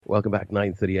Welcome back,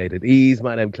 9:38 at ease.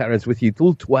 My name Clarence with you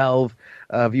till 12.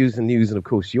 Views and news, and of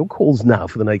course your calls now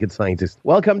for the Naked Scientist.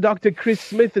 Welcome, Dr. Chris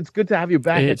Smith. It's good to have you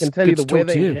back. I can tell you the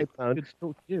weather in Cape Town. Good to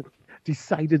talk to you.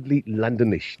 Decidedly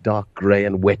Londonish, dark grey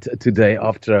and wet today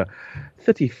after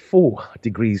 34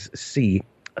 degrees C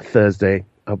Thursday.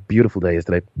 A beautiful day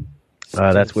yesterday.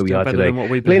 That's where we are today. Than what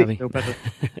we've been having.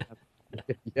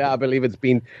 Yeah, I believe it's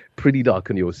been pretty dark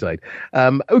on your side.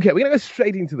 Okay, we're going to go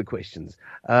straight into the questions.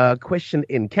 Question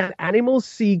in: can animals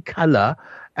see color?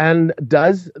 And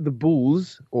does the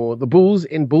bulls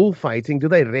in bullfighting, do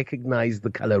they recognize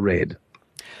the color red?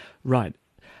 Right.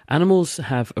 Animals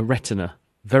have a retina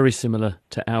very similar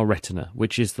to our retina,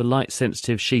 which is the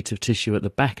light-sensitive sheet of tissue at the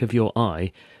back of your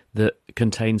eye that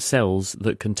contains cells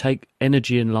that can take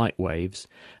energy and light waves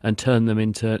and turn them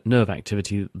into nerve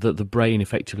activity that the brain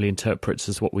effectively interprets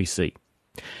as what we see.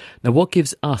 Now, what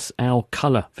gives us our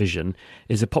colour vision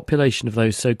is a population of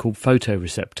those so-called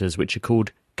photoreceptors, which are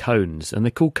called cones. And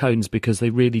they're called cones because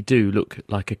they really do look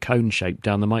like a cone shape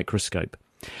down the microscope.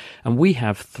 And we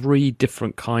have 3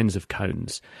 different kinds of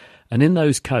cones. And in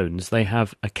those cones, they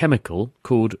have a chemical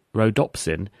called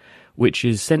rhodopsin, which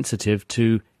is sensitive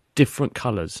to different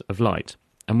colours of light.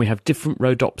 And we have different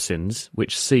rhodopsins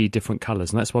which see different colours,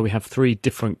 and that's why we have 3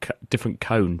 different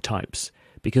cone types,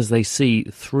 because they see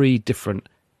 3 different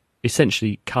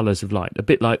essentially colours of light. A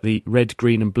bit like the red,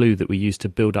 green and blue that we use to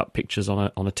build up pictures on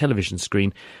a television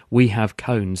screen, we have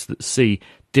cones that see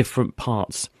different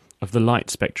parts of the light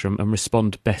spectrum and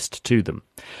respond best to them.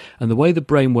 And the way the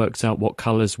brain works out what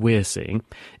colours we're seeing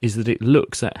is that it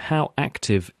looks at how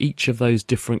active each of those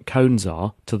different cones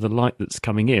are to the light that's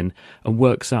coming in, and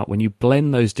works out when you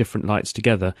blend those different lights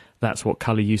together, that's what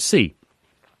colour you see.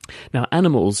 Now,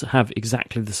 animals have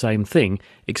exactly the same thing,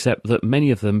 except that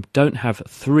many of them don't have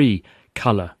 3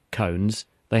 colour cones.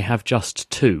 They have just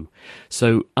 2.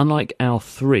 So unlike our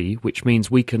 3, which means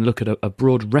we can look at a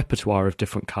broad repertoire of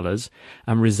different colours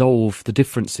and resolve the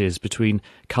differences between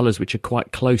colours which are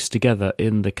quite close together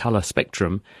in the colour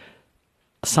spectrum,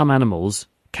 some animals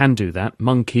can do that.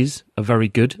 Monkeys are very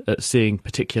good at seeing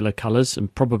particular colours,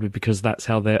 and probably because that's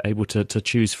how they're able to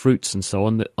choose fruits and so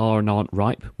on that are and aren't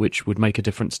ripe, which would make a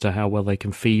difference to how well they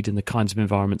can feed in the kinds of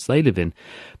environments they live in.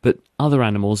 But other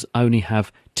animals only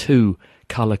have 2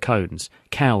 colour cones.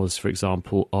 Cows, for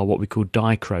example, are what we call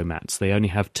dichromats. They only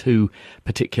have 2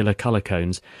 particular colour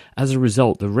cones. As a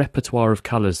result, the repertoire of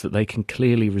colours that they can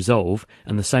clearly resolve,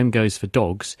 and the same goes for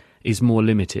dogs, is more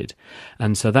limited.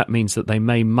 And so that means that they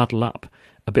may muddle up,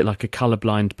 a bit like a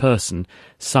colourblind person,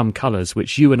 some colours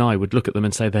which you and I would look at them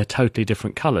and say they're totally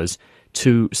different colours.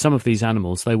 To some of these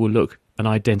animals, they will look an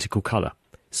identical colour.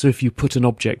 So if you put an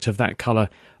object of that colour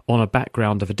on a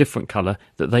background of a different colour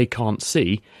that they can't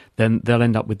see, then they'll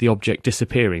end up with the object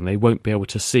disappearing. They won't be able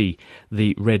to see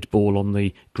the red ball on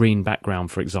the green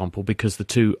background, for example, because the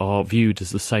 2 are viewed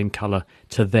as the same colour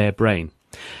to their brain.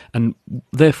 And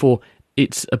therefore,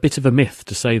 it's a bit of a myth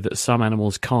to say that some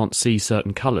animals can't see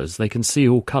certain colours. They can see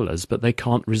all colours, but they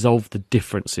can't resolve the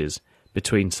differences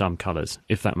between some colours,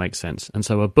 if that makes sense. And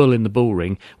so a bull in the bull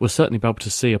ring will certainly be able to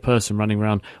see a person running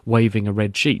around waving a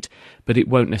red sheet, but it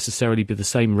won't necessarily be the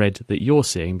same red that you're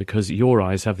seeing, because your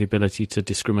eyes have the ability to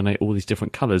discriminate all these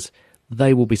different colours.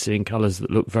 They will be seeing colours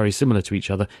that look very similar to each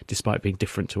other, despite being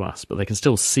different to us, but they can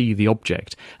still see the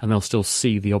object, and they'll still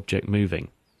see the object moving.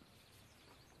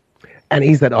 And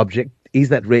is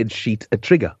that red sheet a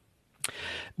trigger?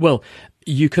 Well,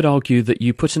 you could argue that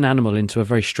you put an animal into a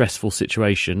very stressful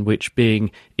situation, which being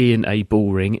in a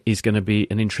bull ring is going to be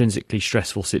an intrinsically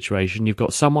stressful situation. You've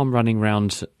got someone running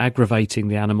around aggravating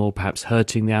the animal, perhaps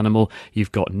hurting the animal.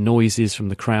 You've got noises from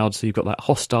the crowd, so you've got that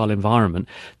hostile environment.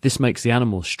 This makes the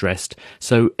animal stressed.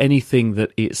 So anything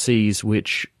that it sees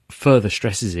which further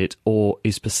stresses it or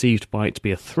is perceived by it to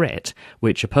be a threat,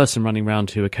 which a person running around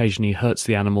who occasionally hurts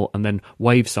the animal and then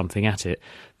waves something at it,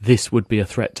 this would be a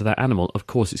threat to that animal. Of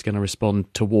course, it's going to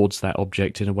respond towards that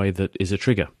object in a way that is a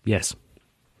trigger. Yes.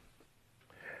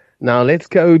 Now, let's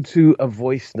go to a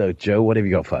voice note. Joe, what have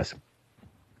you got for us?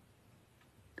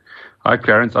 Hi,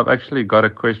 Clarence. I've actually got a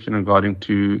question regarding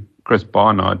to Chris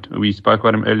Barnard. We spoke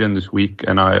about him earlier in this week,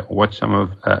 and I watched some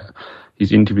of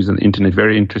his interviews on the internet.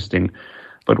 Very interesting.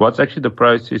 But what's actually the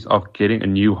process of getting a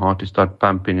new heart to start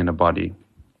pumping in a body?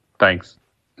 Thanks.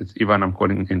 It's Ivan. I'm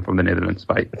calling in from the Netherlands.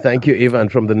 Bye. Thank you, Ivan,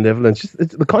 from the Netherlands.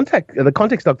 The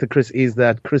context, Dr. Chris, is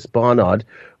that Chris Barnard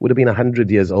would have been 100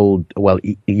 years old. Well,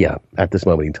 yeah, at this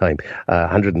moment in time,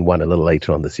 101 a little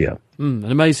later on this year. An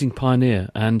amazing pioneer,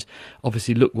 and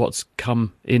obviously look what's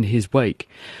come in his wake.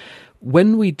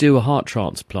 When we do a heart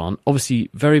transplant,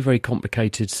 obviously very, very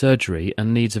complicated surgery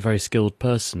and needs a very skilled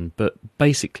person. But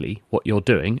basically what you're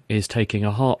doing is taking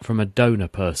a heart from a donor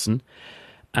person,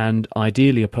 and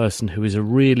ideally a person who is a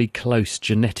really close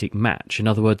genetic match. In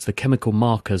other words, the chemical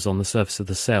markers on the surface of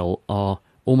the cell are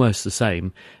almost the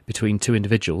same between two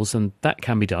individuals, and that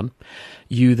can be done.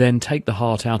 You then take the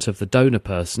heart out of the donor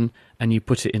person and you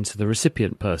put it into the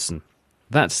recipient person.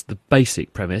 That's the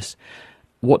basic premise.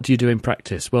 What do you do in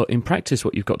practice? Well, in practice,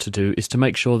 what you've got to do is to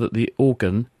make sure that the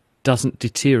organ doesn't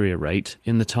deteriorate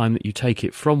in the time that you take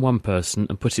it from one person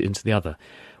and put it into the other.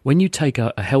 When you take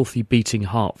a healthy beating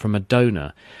heart from a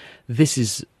donor, this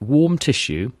is warm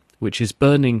tissue which is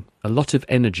burning a lot of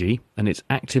energy, and it's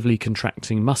actively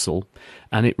contracting muscle,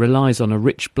 and it relies on a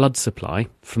rich blood supply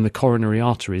from the coronary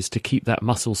arteries to keep that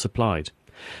muscle supplied.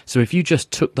 So if you just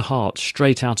took the heart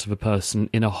straight out of a person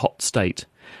in a hot state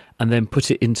and then put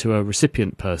it into a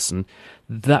recipient person,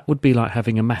 that would be like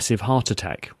having a massive heart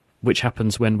attack, which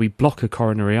happens when we block a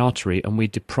coronary artery and we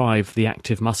deprive the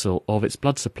active muscle of its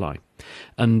blood supply.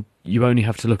 And you only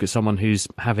have to look at someone who's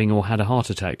having or had a heart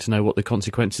attack to know what the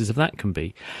consequences of that can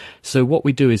be. So what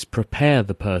we do is prepare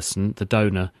the person, the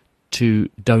donor, to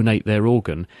donate their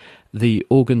organ. The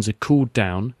organs are cooled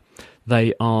down.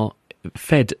 They are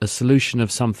fed a solution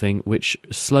of something which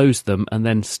slows them and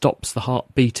then stops the heart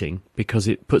beating because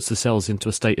it puts the cells into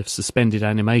a state of suspended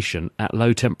animation at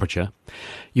low temperature.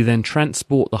 You then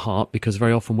transport the heart, because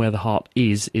very often where the heart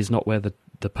is not where the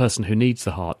person who needs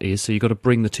the heart is, so you've got to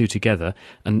bring the two together,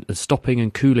 and stopping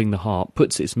and cooling the heart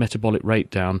puts its metabolic rate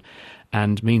down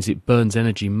and means it burns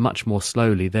energy much more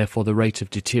slowly, therefore the rate of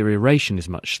deterioration is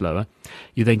much slower.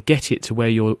 You then get it to where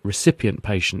your recipient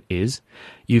patient is.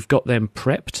 You've got them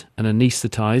prepped and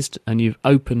anaesthetised, and you've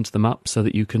opened them up so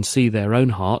that you can see their own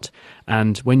heart.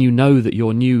 And when you know that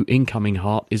your new incoming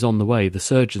heart is on the way, the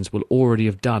surgeons will already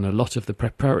have done a lot of the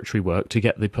preparatory work to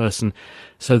get the person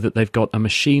so that they've got a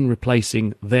machine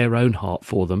replacing their own heart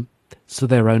for them. So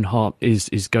their own heart is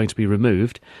going to be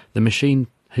removed. The machine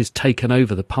has taken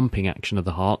over the pumping action of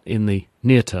the heart in the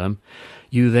near term.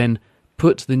 You then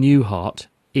put the new heart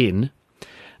in,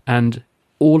 and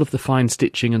all of the fine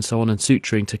stitching and so on and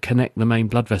suturing to connect the main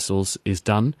blood vessels is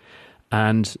done,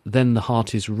 and then the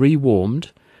heart is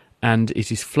rewarmed, and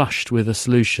it is flushed with a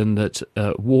solution that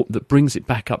that brings it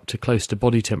back up to close to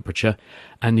body temperature,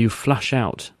 and you flush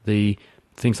out the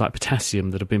things like potassium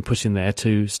that have been put in there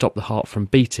to stop the heart from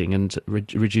beating and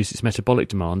reduce its metabolic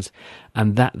demands,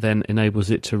 and that then enables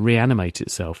it to reanimate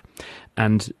itself.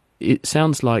 And it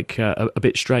sounds like a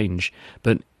bit strange,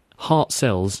 but heart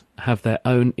cells have their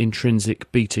own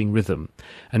intrinsic beating rhythm.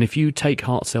 And if you take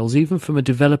heart cells, even from a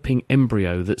developing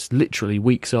embryo that's literally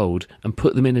weeks old, and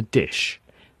put them in a dish,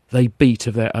 they beat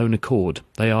of their own accord.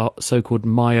 They are so-called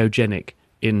myogenic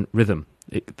in rhythm.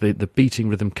 The beating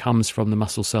rhythm comes from the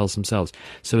muscle cells themselves.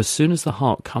 So as soon as the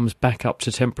heart comes back up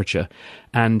to temperature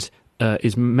and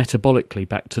is metabolically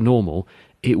back to normal,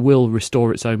 it will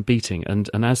restore its own beating. And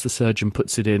as the surgeon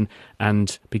puts it in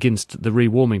and begins the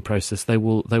rewarming process, they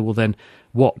will then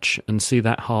watch and see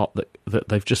that heart that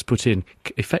they've just put in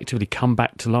effectively come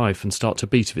back to life and start to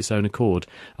beat of its own accord.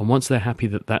 And once they're happy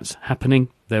that that's happening,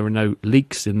 there are no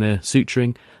leaks in their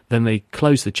suturing, then they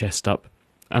close the chest up,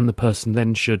 and the person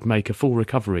then should make a full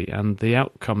recovery. And the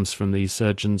outcomes from these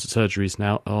surgeries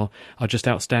now are just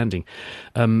outstanding.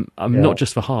 Not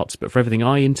just for hearts, but for everything.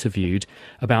 I interviewed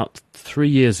about 3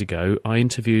 years ago, I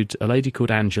interviewed a lady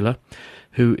called Angela,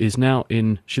 who is now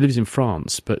she lives in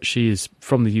France, but she is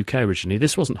from the UK originally.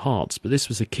 This wasn't hearts, but this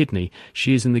was a kidney.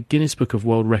 She is in the Guinness Book of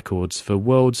World Records for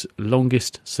world's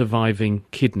longest surviving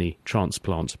kidney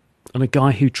transplant. And a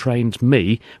guy who trained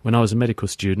me when I was a medical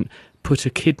student put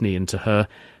a kidney into her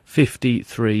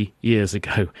 53 years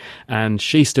ago, and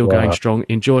she's still going strong,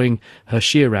 enjoying her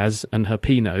Shiraz and her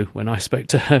Pinot when I spoke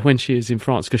to her when she was in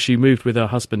France, because she moved with her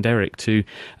husband Eric to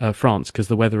France because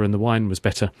the weather and the wine was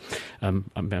better.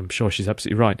 I'm sure she's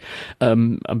absolutely right,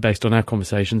 based on our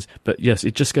conversations. But yes,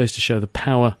 it just goes to show the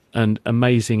power and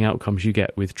amazing outcomes you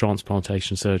get with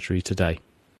transplantation surgery today.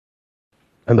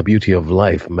 And the beauty of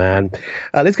life, man.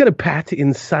 Let's go to Pat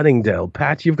in Sunningdale.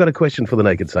 Pat, you've got a question for the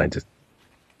Naked Scientist.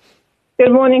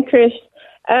 Good morning, Chris.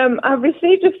 I've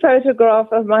received a photograph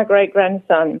of my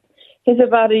great-grandson. He's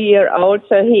about a year old,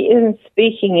 so he isn't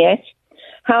speaking yet.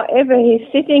 However, he's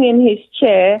sitting in his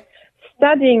chair,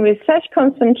 studying with such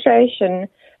concentration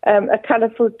a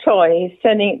colourful toy. He's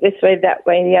turning it this way, that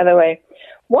way, the other way.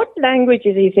 What language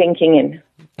is he thinking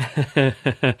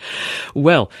in?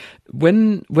 Well,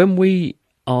 when we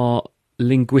are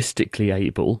linguistically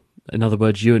able, in other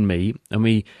words, you and me, and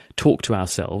we talk to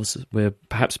ourselves, we're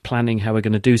perhaps planning how we're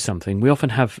going to do something. We often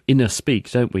have inner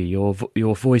speak, don't we? Your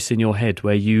voice in your head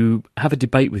where you have a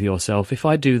debate with yourself. If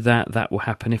I do that, that will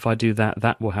happen. If I do that,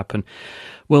 that will happen.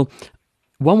 Well,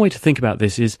 one way to think about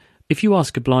this is, if you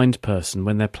ask a blind person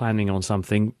when they're planning on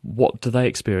something, what do they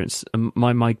experience?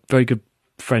 My very good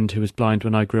friend who was blind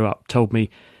when I grew up told me,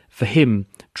 for him,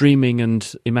 dreaming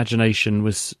and imagination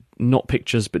was not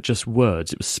pictures but just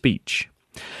words. It was speech.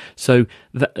 So,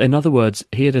 in other words,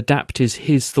 he had adapted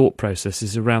his thought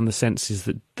processes around the senses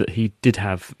that he did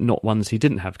have, not ones he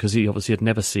didn't have, because he obviously had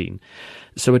never seen.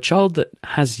 So a child that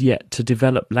has yet to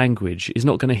develop language is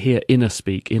not going to hear inner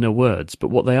speak, inner words, but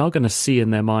what they are going to see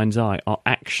in their mind's eye are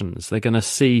actions. They're going to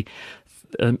see,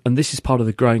 and this is part of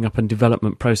the growing up and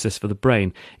development process for the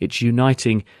brain. It's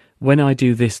uniting, when I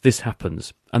do this, this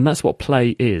happens. And that's what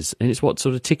play is. And it's what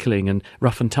sort of tickling and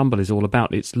rough and tumble is all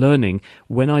about. It's learning,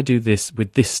 when I do this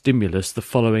with this stimulus, the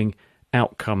following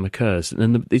outcome occurs.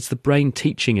 And it's the brain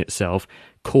teaching itself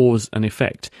cause and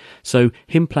effect. So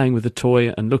him playing with a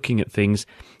toy and looking at things,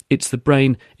 it's the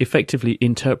brain effectively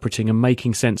interpreting and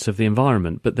making sense of the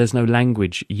environment, but there's no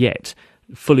language yet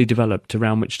fully developed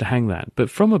around which to hang that. But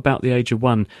from about the age of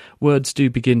 1, words do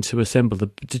begin to assemble.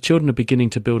 The children are beginning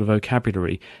to build a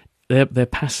vocabulary. They're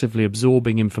passively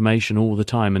absorbing information all the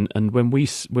time, and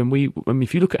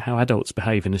if you look at how adults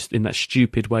behave in that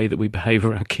stupid way that we behave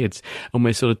around kids, and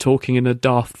we're sort of talking in a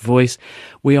daft voice,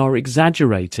 we are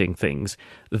exaggerating things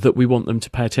that we want them to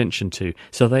pay attention to.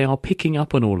 So they are picking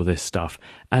up on all of this stuff,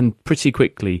 and pretty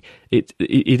quickly it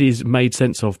is made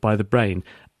sense of by the brain.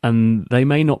 And they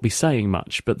may not be saying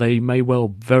much, but they may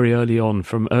well very early on,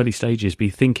 from early stages, be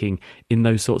thinking in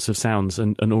those sorts of sounds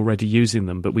and already using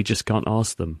them, but we just can't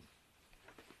ask them.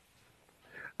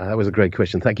 That was a great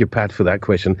question. Thank you, Pat, for that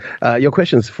question. Your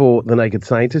question's for the Naked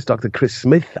Scientist, Dr. Chris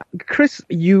Smith. Chris,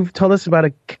 you've told us about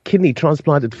a kidney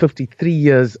transplanted 53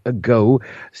 years ago,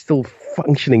 still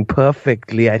functioning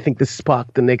perfectly. I think this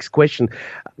sparked the next question.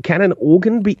 Can an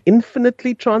organ be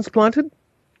infinitely transplanted?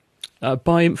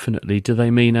 By infinitely, do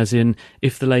they mean as in,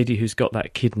 if the lady who's got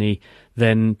that kidney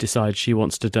then decides she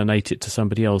wants to donate it to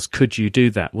somebody else, could you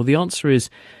do that? Well, the answer is,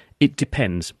 it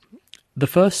depends. The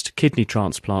first kidney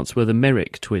transplants were the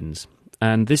Merrick twins,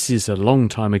 and this is a long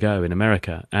time ago in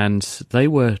America, and they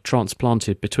were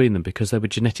transplanted between them because they were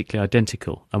genetically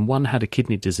identical, and one had a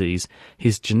kidney disease.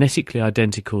 His genetically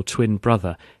identical twin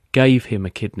brother gave him a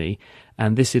kidney,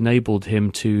 and this enabled him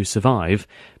to survive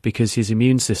because his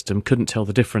immune system couldn't tell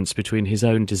the difference between his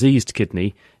own diseased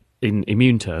kidney, in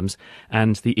immune terms,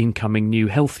 and the incoming new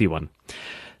healthy one.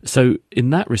 So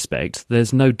in that respect,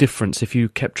 there's no difference if you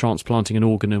kept transplanting an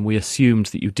organ and we assumed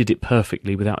that you did it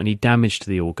perfectly without any damage to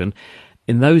the organ.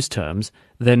 In those terms,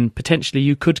 then potentially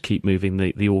you could keep moving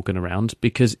the organ around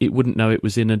because it wouldn't know it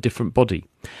was in a different body.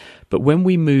 But when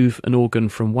we move an organ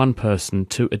from one person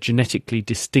to a genetically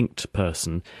distinct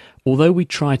person, although we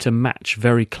try to match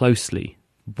very closely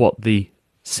what the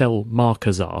cell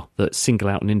markers are that single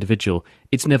out an individual,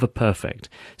 it's never perfect.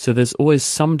 So there's always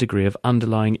some degree of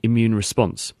underlying immune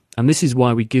response. And this is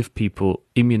why we give people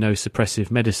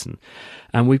immunosuppressive medicine.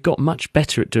 And we've got much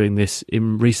better at doing this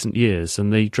in recent years.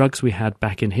 And the drugs we had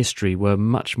back in history were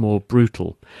much more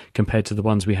brutal compared to the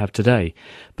ones we have today.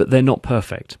 But they're not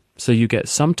perfect. So you get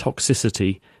some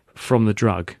toxicity from the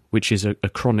drug, which is a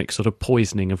chronic sort of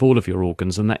poisoning of all of your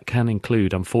organs, and that can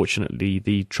include, unfortunately,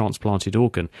 the transplanted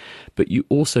organ. But you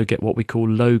also get what we call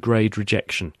low-grade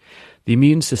rejection. The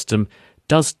immune system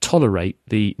does tolerate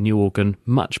the new organ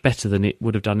much better than it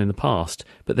would have done in the past,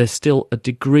 but there's still a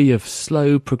degree of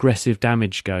slow progressive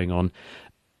damage going on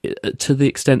to the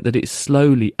extent that it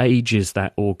slowly ages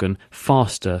that organ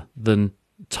faster than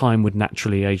time would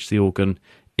naturally age the organ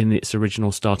in its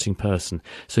original starting person.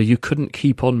 So you couldn't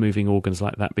keep on moving organs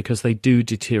like that because they do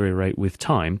deteriorate with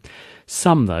time.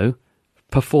 Some, though,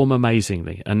 perform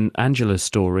amazingly. And Angela's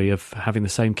story of having the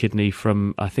same kidney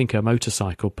from, I think, a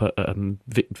motorcycle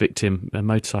victim, a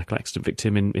motorcycle accident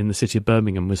victim in the city of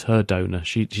Birmingham was her donor.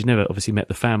 She's never obviously met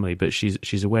the family, but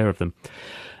she's aware of them.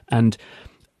 And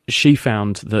she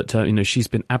found that she's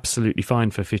been absolutely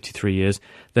fine for 53 years.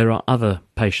 There are other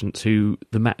patients who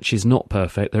the match is not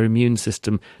perfect. Their immune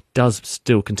system does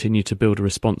still continue to build a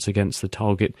response against the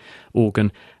target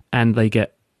organ, and they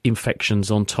get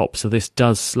infections on top. So this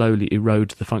does slowly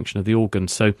erode the function of the organ.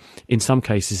 So in some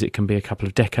cases it can be a couple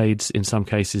of decades. In some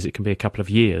cases it can be a couple of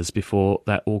years before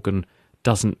that organ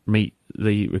doesn't meet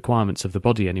the requirements of the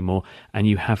body anymore, and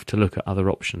you have to look at other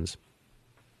options.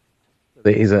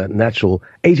 There is a natural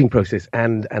aging process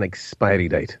and an expiry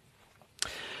date.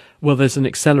 Well, there's an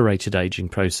accelerated aging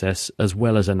process as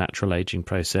well as a natural aging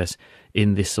process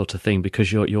in this sort of thing,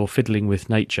 because you're fiddling with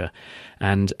nature,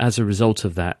 and as a result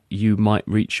of that, you might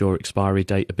reach your expiry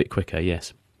date a bit quicker.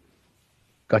 Yes.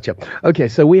 Gotcha. Okay,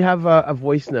 so we have a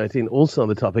voice note in also on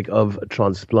the topic of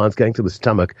transplants going to the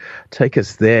stomach. Take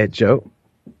us there, Joe.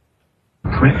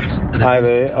 Hi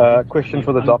there. Question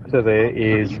for the doctor there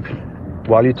is,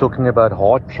 while you're talking about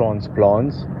heart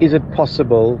transplants, is it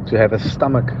possible to have a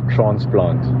stomach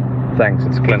transplant? Thanks,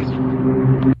 it's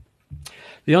Clint.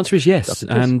 The answer is yes,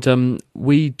 and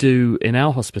we do in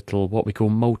our hospital what we call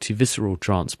multivisceral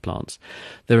transplants.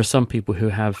 There are some people who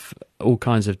have all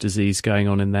kinds of disease going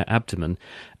on in their abdomen,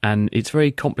 and it's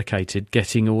very complicated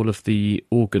getting all of the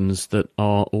organs that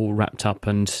are all wrapped up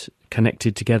and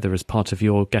connected together as part of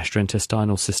your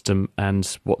gastrointestinal system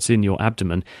and what's in your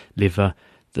abdomen, liver,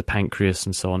 the pancreas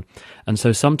and so on. And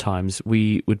so sometimes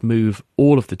we would move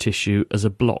all of the tissue as a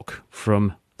block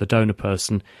from the donor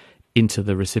person into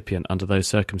the recipient under those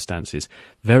circumstances.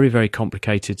 Very, very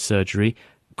complicated surgery,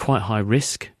 quite high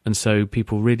risk, and so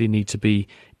people really need to be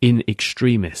in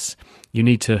extremis. You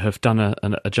need to have done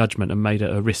a judgment and made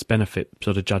a risk-benefit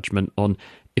sort of judgment on,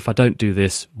 if I don't do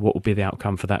this, what will be the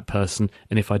outcome for that person?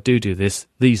 And if I do this,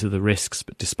 these are the risks,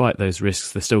 but despite those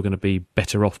risks, they're still going to be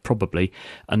better off probably.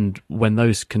 And when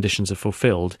those conditions are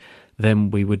fulfilled,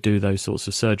 then we would do those sorts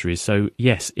of surgeries. So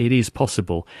yes, it is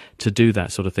possible to do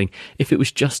that sort of thing. If it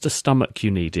was just a stomach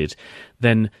you needed,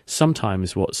 then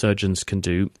sometimes what surgeons can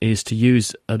do is to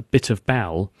use a bit of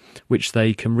bowel, which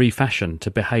they can refashion to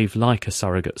behave like a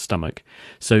surrogate stomach.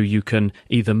 So you can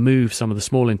either move some of the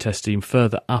small intestine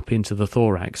further up into the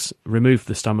thorax, remove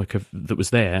the stomach that was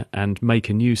there, and make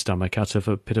a new stomach out of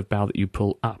a bit of bowel that you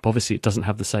pull up. Obviously, it doesn't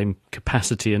have the same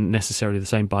capacity and necessarily the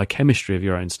same biochemistry of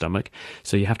your own stomach,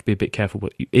 so you have to be a bit careful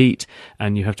what you eat,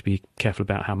 and you have to be careful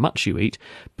about how much you eat,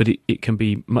 but it can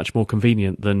be much more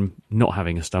convenient than not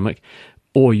having a stomach.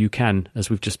 Or you can, as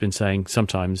we've just been saying,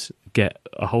 sometimes get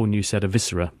a whole new set of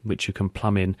viscera, which you can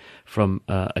plumb in from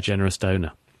a generous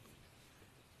donor.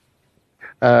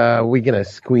 We're going to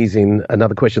squeeze in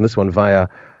another question, this one via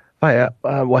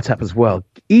WhatsApp as well.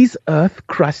 Is Earth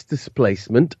crust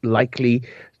displacement likely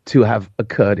to have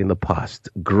occurred in the past?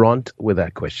 Grant with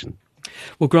that question.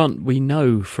 Well, Grant, we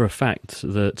know for a fact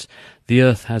that the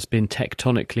Earth has been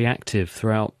tectonically active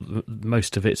throughout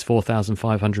most of its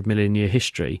 4,500 million year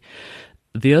history.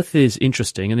 The Earth is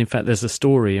interesting, and in fact there's a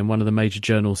story in one of the major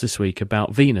journals this week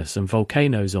about Venus and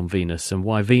volcanoes on Venus, and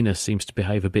why Venus seems to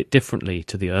behave a bit differently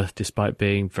to the Earth despite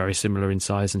being very similar in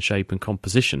size and shape and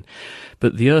composition.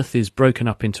 But the Earth is broken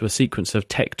up into a sequence of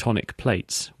tectonic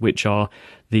plates, which are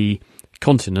the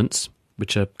continents,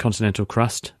 which are continental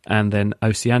crust, and then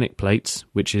oceanic plates,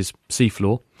 which is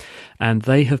seafloor, and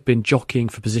they have been jockeying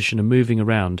for position and moving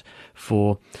around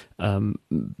for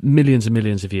millions and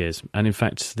millions of years. And in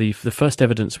fact, the first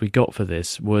evidence we got for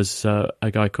this was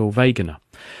a guy called Wegener,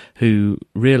 who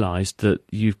realised that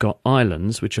you've got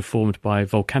islands which are formed by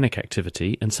volcanic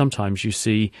activity, and sometimes you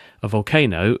see a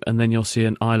volcano and then you'll see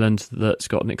an island that's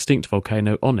got an extinct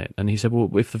volcano on it. And he said, well,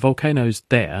 if the volcano's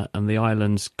there and the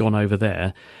island's gone over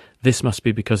there, this must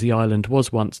be because the island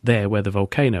was once there where the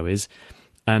volcano is,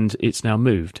 and it's now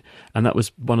moved. And that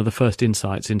was one of the first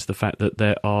insights into the fact that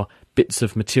there are bits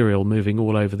of material moving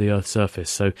all over the Earth's surface.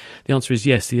 So the answer is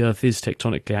yes, the Earth is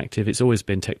tectonically active. It's always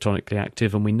been tectonically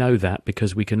active, and we know that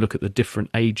because we can look at the different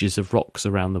ages of rocks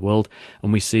around the world,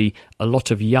 and we see a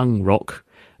lot of young rock,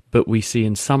 but we see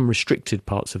in some restricted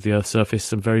parts of the Earth's surface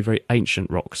some very, very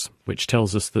ancient rocks, which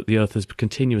tells us that the Earth has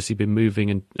continuously been moving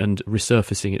and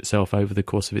resurfacing itself over the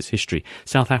course of its history.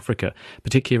 South Africa,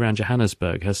 particularly around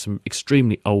Johannesburg, has some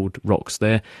extremely old rocks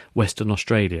there. Western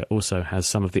Australia also has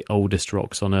some of the oldest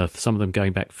rocks on Earth, some of them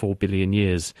going back 4 billion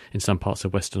years in some parts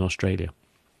of Western Australia.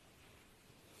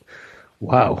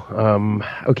 Wow.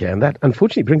 Okay, and that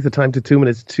unfortunately brings the time to 2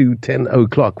 minutes to 10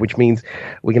 o'clock, which means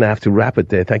we're going to have to wrap it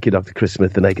there. Thank you, Dr. Chris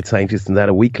Smith, the Naked Scientist, and that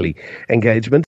a weekly engagement.